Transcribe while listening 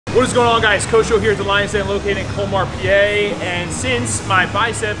What is going on, guys? Coach O here at the Lions Den located in Colmar, PA. And since my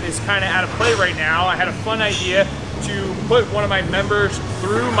bicep is kind of out of play right now, I had a fun idea to put one of my members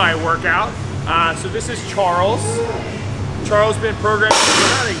through my workout. So this is Charles. Charles has been programmed for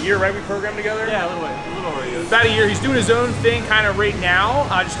about a year, right? We programmed together? Yeah, a little over a year. About a year. He's doing his own thing kind of right now,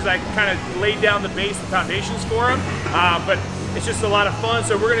 just because I kind of laid down the base and foundations for him. But it's just a lot of fun.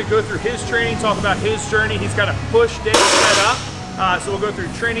 So we're going to go through his training, talk about his journey. He's got a push day set up. So we'll go through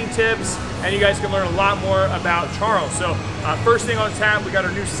training tips, and you guys can learn a lot more about Charles. So first thing on tap, we got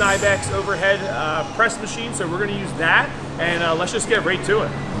our new Cybex overhead press machine. So we're going to use that, and let's just get right to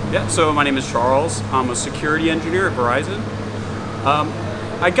it. Yeah, so my name is Charles. I'm a security engineer at Verizon.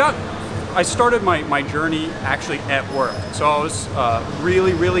 I started my journey actually at work. So I was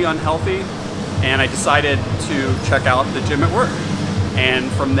really unhealthy, and I decided to check out the gym at work. And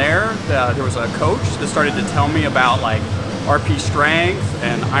from there, there was a coach that started to tell me about like Szatstrength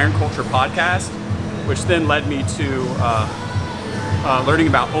and Iron Culture podcast, which then led me to learning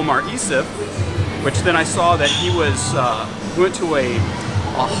about Omar Isif, which then I saw that he went to a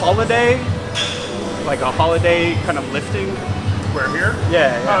holiday, like a holiday kind of lifting. Where, here?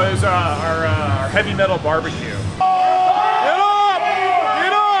 Yeah. Oh, it was our heavy metal barbecue. Get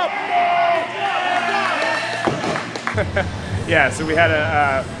up! Yeah, so we had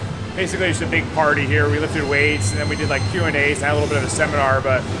basically just a big party here. We lifted weights, and then we did like Q&As and had a little bit of a seminar,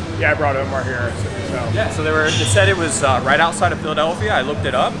 but yeah, I brought Omar here. So. Yeah, so they said it was right outside of Philadelphia. I looked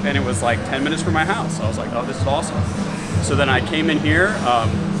it up, and it was like 10 minutes from my house. So I was like, oh, this is awesome. So then I came in here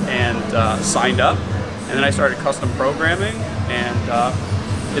and signed up, and then I started custom programming, and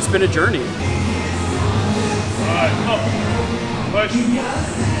it's been a journey. Come on. Push.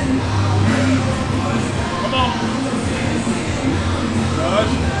 Come on.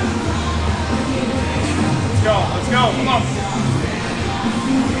 Push. Let's go, come on.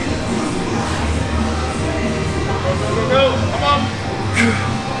 Go, come on.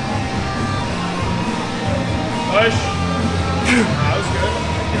 Push. That was good.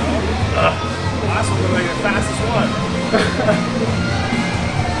 Last one was like the fastest one.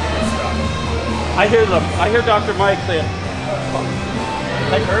 I hear Dr. Mike say,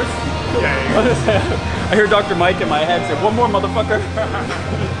 like hers? Yeah. I hear Dr. Mike in my head say, one more, motherfucker.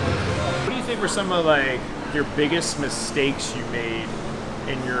 What do you think were some of like your biggest mistakes you made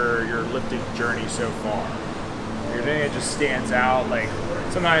in your lifting journey so far? Your thing that just stands out, like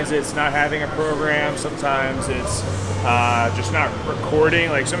sometimes it's not having a program, sometimes it's just not recording.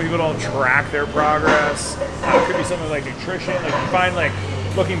 Like some people don't track their progress. It could be something like nutrition. Like you find like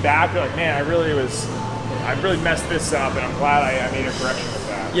looking back, you're like, man, I really messed this up, and I'm glad I made a correction with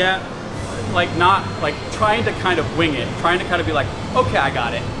that. Yeah, like not like trying to kind of wing it, trying to kind of be like, okay, I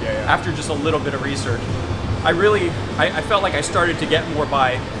got it. Yeah. After just a little bit of research, I felt like I started to get more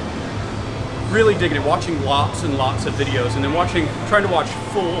by really digging it, watching lots and lots of videos, and then trying to watch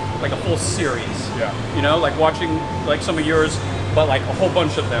a full series. Yeah. You know, like watching like some of yours, but like a whole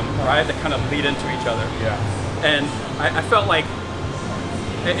bunch of them, right? That kind of lead into each other. Yeah. And I felt like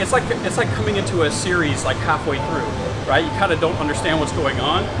it's like coming into a series like halfway through, right? You kind of don't understand what's going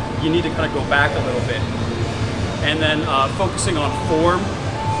on. You need to kind of go back a little bit, and then focusing on form.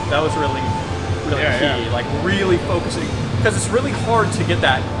 That was really key. Like really focusing, because it's really hard to get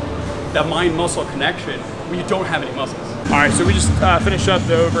that mind-muscle connection when you don't have any muscles. All right, so we just finished up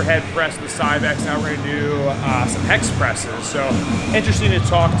the overhead press with Cybex. Now we're going to do some hex presses. So interesting to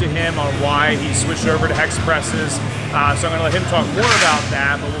talk to him on why he switched over to hex presses. So I'm going to let him talk more about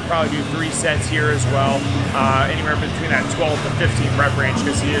that, but we'll probably do 3 sets here as well, anywhere between that 12 to 15 rep range,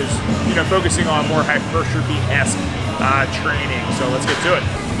 because he is, focusing on more hypertrophy-esque training. So let's get to it.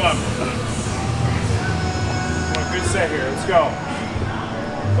 Come on. Good set here. Let's go.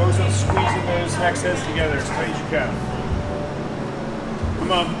 Focus on squeezing those hex heads together as tight as you can.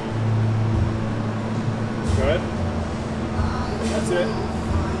 Come on. Good. That's it.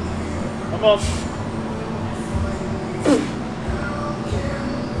 Come on.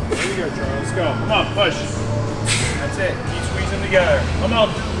 There you go, Charlie. Let's go. Come on, push. That's it. Keep squeezing them together. Come on.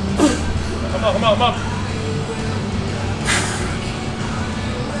 Come on, come on, come on.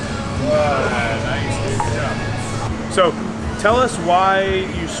 Nice, dude. Good job. So, tell us why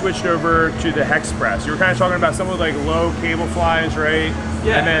you switched over to the hex press. You were kind of talking about some of like low cable flies, right?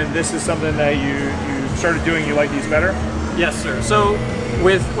 Yeah. And then this is something that you started doing. You like these better? Yes, sir. So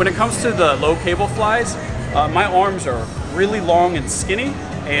when it comes to the low cable flies, my arms are really long and skinny,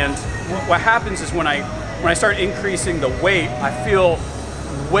 and what happens is when I start increasing the weight, I feel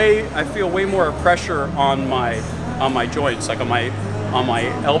way more pressure on my joints, like on my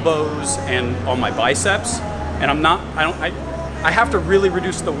elbows and on my biceps, and I I have to really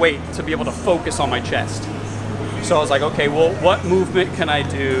reduce the weight to be able to focus on my chest. So I was like, okay, well, what movement can I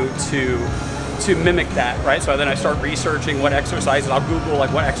do to mimic that, right? So then I start researching what exercises. I'll Google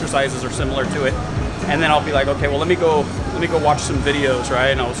like what exercises are similar to it, and then I'll be like, okay, well, let me go watch some videos, right?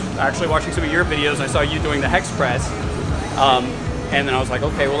 And I was actually watching some of your videos, and I saw you doing the hex press, and then I was like,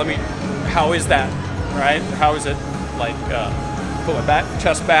 okay, well, how is that, right? How is it like put my back,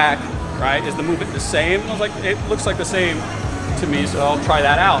 chest back, right? Is the movement the same? And I was like, it looks like the same to me, so I'll try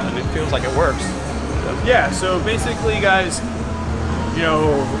that out, and it feels like it works. Yeah, so basically, guys, you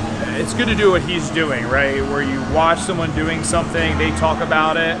know, it's good to do what he's doing, right? Where you watch someone doing something, they talk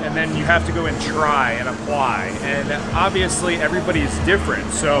about it, and then you have to go and try and apply. And obviously, everybody's different.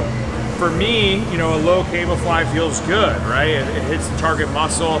 So for me, you know, a low cable fly feels good, right? It hits the target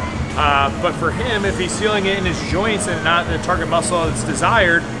muscle. But for him, if he's feeling it in his joints and not the target muscle that's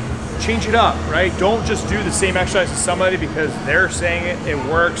desired, change it up, right? Don't just do the same exercise as somebody because they're saying it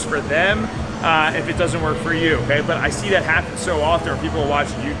works for them. If it doesn't work for you, okay? But I see that happen so often where people watch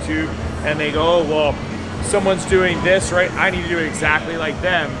YouTube and they go, oh, well, someone's doing this, right? I need to do it exactly like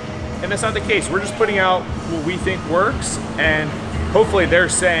them. And that's not the case. We're just putting out what we think works, and hopefully they're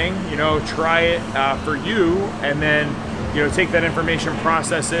saying, you know, try it for you, and then, you know, take that information,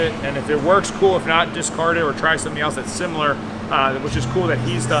 process it, and if it works, cool. If not, discard it or try something else that's similar, which is cool that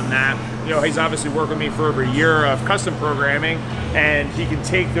he's done that. You know, he's obviously worked with me for over a year of custom programming, and he can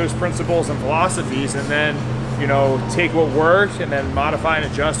take those principles and philosophies and then, you know, take what worked and then modify and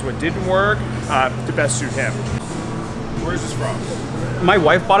adjust what didn't work to best suit him. Where's this from? My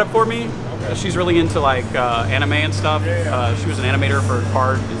wife bought it for me. She's really into like anime and stuff. She was an animator for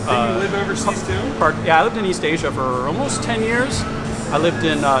Card. Did you live overseas too? Yeah, I lived in East Asia for almost 10 years. I lived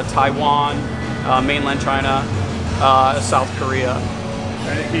in Taiwan, mainland China, South Korea.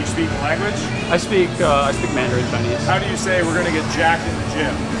 And can you speak the language? I speak Mandarin Chinese. How do you say we're gonna get jacked in the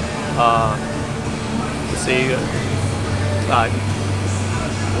gym? Let's see. I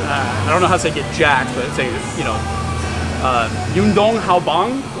don't know how to say get jacked, but say, you know, Yundong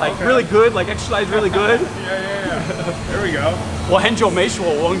Haobang, like really good, like exercise really good. Yeah. There we go. 我很久没说，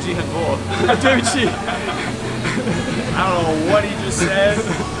我忘记很多。对不起。I don't know what he just said,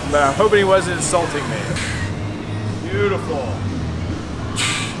 but I'm hoping he wasn't insulting me. Beautiful.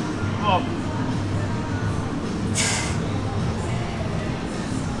 Come on.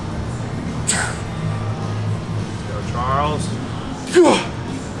 Let's go, Charles. Come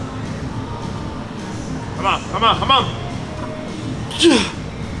on.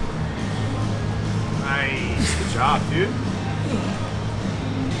 Nice. Good job, dude.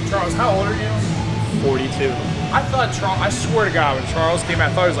 Charles, how old are you? 42. I thought I swear to God, when Charles came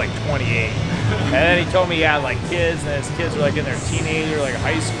out, I thought he was like 28. And then he told me he had like kids, and his kids were like in their teenager, like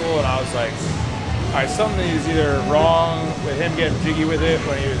high school, and I was like, all right, something is either wrong with him getting jiggy with it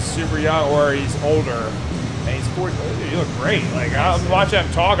when he was super young, or he's older. And he's 40. You look great. Like, I'm watching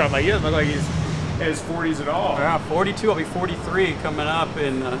him talk, I'm like, he doesn't look like he's in his 40s at all. Yeah, 42. I'll be 43 coming up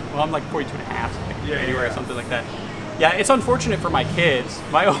in, well, I'm like 42 and a half, like January or something like that. Yeah, it's unfortunate for my kids.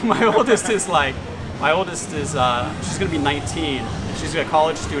 My oldest is like, she's gonna be 19. And she's a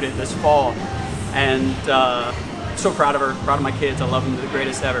college student this fall, and so proud of her, proud of my kids. I love them, they're the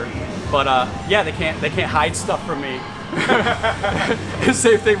greatest ever. But yeah, they can't hide stuff from me.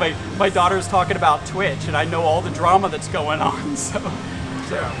 Same thing. My daughter's talking about Twitch, and I know all the drama that's going on. So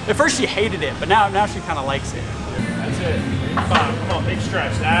at first she hated it, but now she kind of likes it. That's it. Come on, big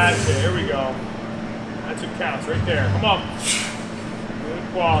stretch. That's it. Here we go. That's what counts right there. Come on. Good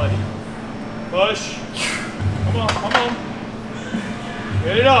quality. Push. Come on.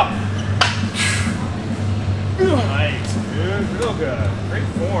 Get it up. Nice, dude. Real good. Great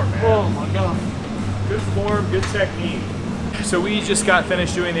form, man. Oh my God. Good form, good technique. So we just got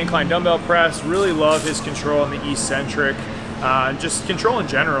finished doing the incline dumbbell press. Really love his control in the eccentric. Just control in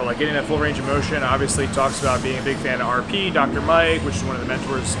general, like getting that full range of motion. Obviously talks about being a big fan of RP, Dr. Mike, which is one of the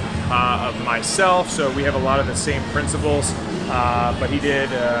mentors of myself. So we have a lot of the same principles. But he did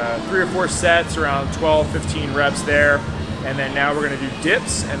 3 or 4 sets, around 12, 15 reps there. And then now we're gonna do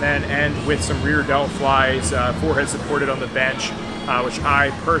dips and then end with some rear delt flies, forehead supported on the bench, which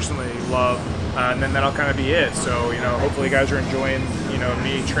I personally love. And then that'll kind of be it. So, you know, hopefully you guys are enjoying, you know,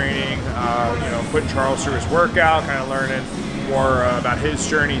 me training, you know, putting Charles through his workout, kind of learning more about his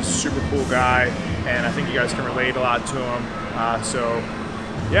journey. He's a super cool guy, and I think you guys can relate a lot to him. So,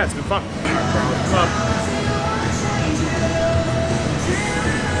 yeah, it's been fun. All right, Charles, come on.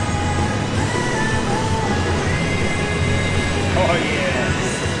 Oh yeah,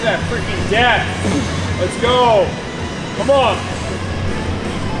 look at that freaking depth. Let's go. Come on.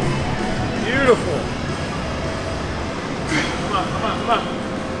 Beautiful. Come on.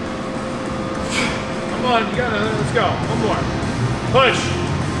 Come on, you gotta, let's go. One more. Push.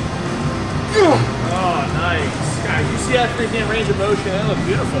 Oh, nice. Guys, you see that freaking range of motion? That looks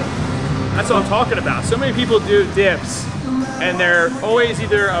beautiful. That's what I'm talking about. So many people do dips, and they're always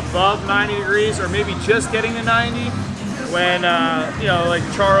either above 90 degrees or maybe just getting to 90. When, you know, like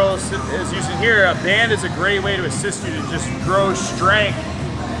Charles is using here, a band is a great way to assist you to just grow strength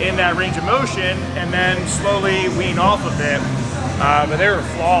in that range of motion and then slowly wean off of it. But they were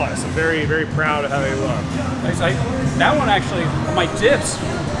flawless. I'm very, very proud of how they look. That one actually, my dips,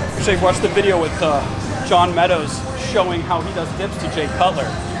 actually I watched the video with John Meadows showing how he does dips to Jay Cutler.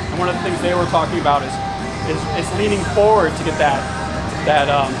 And one of the things they were talking about is leaning forward to get that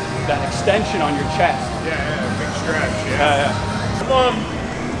extension on your chest. Yeah, big stretch, yeah. Come on.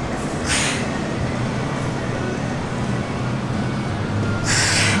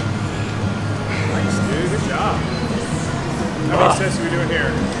 Nice, dude, good job. How many sets are we doing here?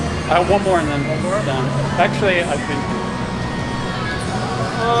 One more and then done. Actually, I think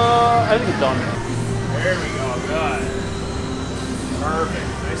it's done. There we go, good. Perfect,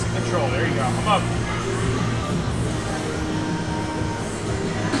 nice and control, there you go, come up.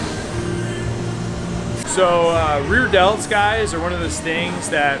 So rear delts, guys, are one of those things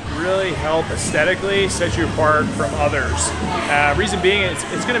that really help aesthetically set you apart from others. Reason being,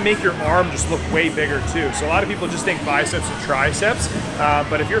 it's going to make your arm just look way bigger too. So a lot of people just think biceps and triceps,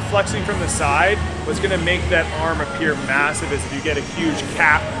 but if you're flexing from the side, what's going to make that arm appear massive is if you get a huge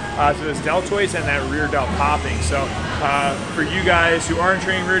cap to those deltoids and that rear delt popping. So for you guys who aren't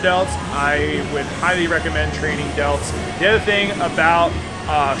training rear delts, I would highly recommend training delts. The other thing about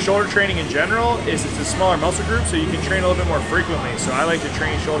shoulder training in general is it's a smaller muscle group, so you can train a little bit more frequently. So I like to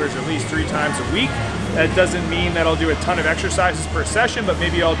train shoulders at least 3 times a week. That doesn't mean that I'll do a ton of exercises per session, but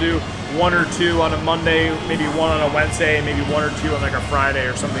maybe I'll do 1 or 2 on a Monday, maybe 1 on a Wednesday, and maybe 1 or 2 on like a Friday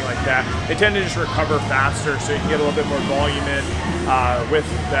or something like that. They tend to just recover faster, so you can get a little bit more volume in with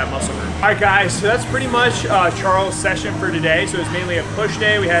that muscle group. All right, guys, so that's pretty much Charles' session for today. So it was mainly a push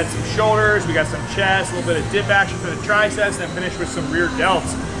day. We had some shoulders, we got some chest, a little bit of dip action for the triceps, and then finished with some rear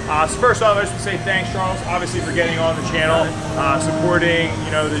delts. So first off, I just want to say thanks, Charles, obviously for getting on the channel, supporting,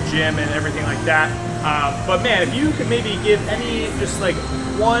 you know, the gym and everything like that. But man, if you could maybe give just like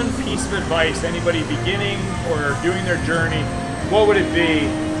one piece of advice to anybody beginning or doing their journey, what would it be?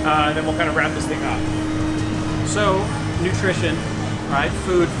 And then we'll kind of wrap this thing up. So, nutrition, right?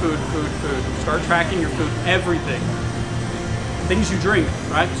 Food. Start tracking your food, everything. Things you drink,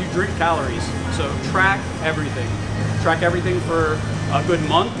 right? Because you drink calories. So track everything. Track everything for a good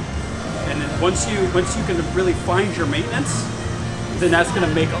month, and then once you can really find your maintenance, then that's going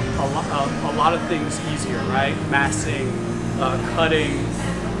to make a lot of things easier, right? Massing, cutting,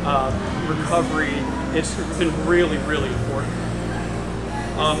 recovery. It's been really, really important.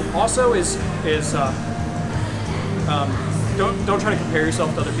 Also don't try to compare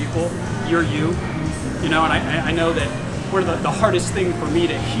yourself to other people. You're you, you know. And I know that one of the hardest thing for me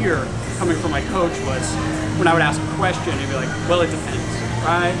to hear coming from my coach was when I would ask a question, he'd be like, well, it depends,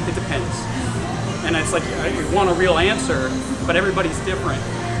 right? It depends. And it's like, you want a real answer, but everybody's different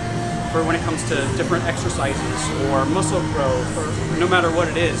for when it comes to different exercises or muscle growth, or no matter what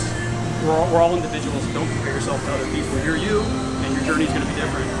it is. We're all individuals. Don't compare yourself to other people. You're you, and your journey's going to be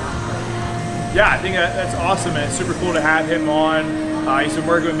different. Yeah, I think that's awesome, and it's super cool to have him on. He's been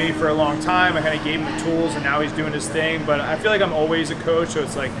working with me for a long time. I kind of gave him the tools, and now he's doing his thing. But I feel like I'm always a coach, so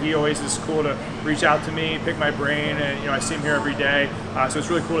it's like he always is cool to reach out to me, pick my brain, and you know I see him here every day. So it's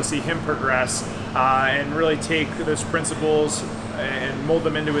really cool to see him progress and really take those principles and mold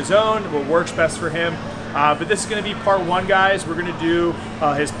them into his own, what works best for him. But this is going to be part 1, guys. We're going to do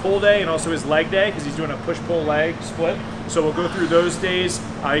his pull day and also his leg day because he's doing a push-pull leg split. So we'll go through those days.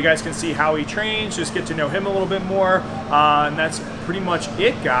 You guys can see how he trains, just get to know him a little bit more. And that's pretty much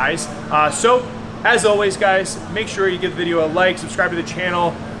it, guys. So as always, guys, make sure you give the video a like, subscribe to the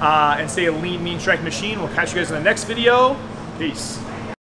channel, and stay a lean, mean, strike machine. We'll catch you guys in the next video. Peace.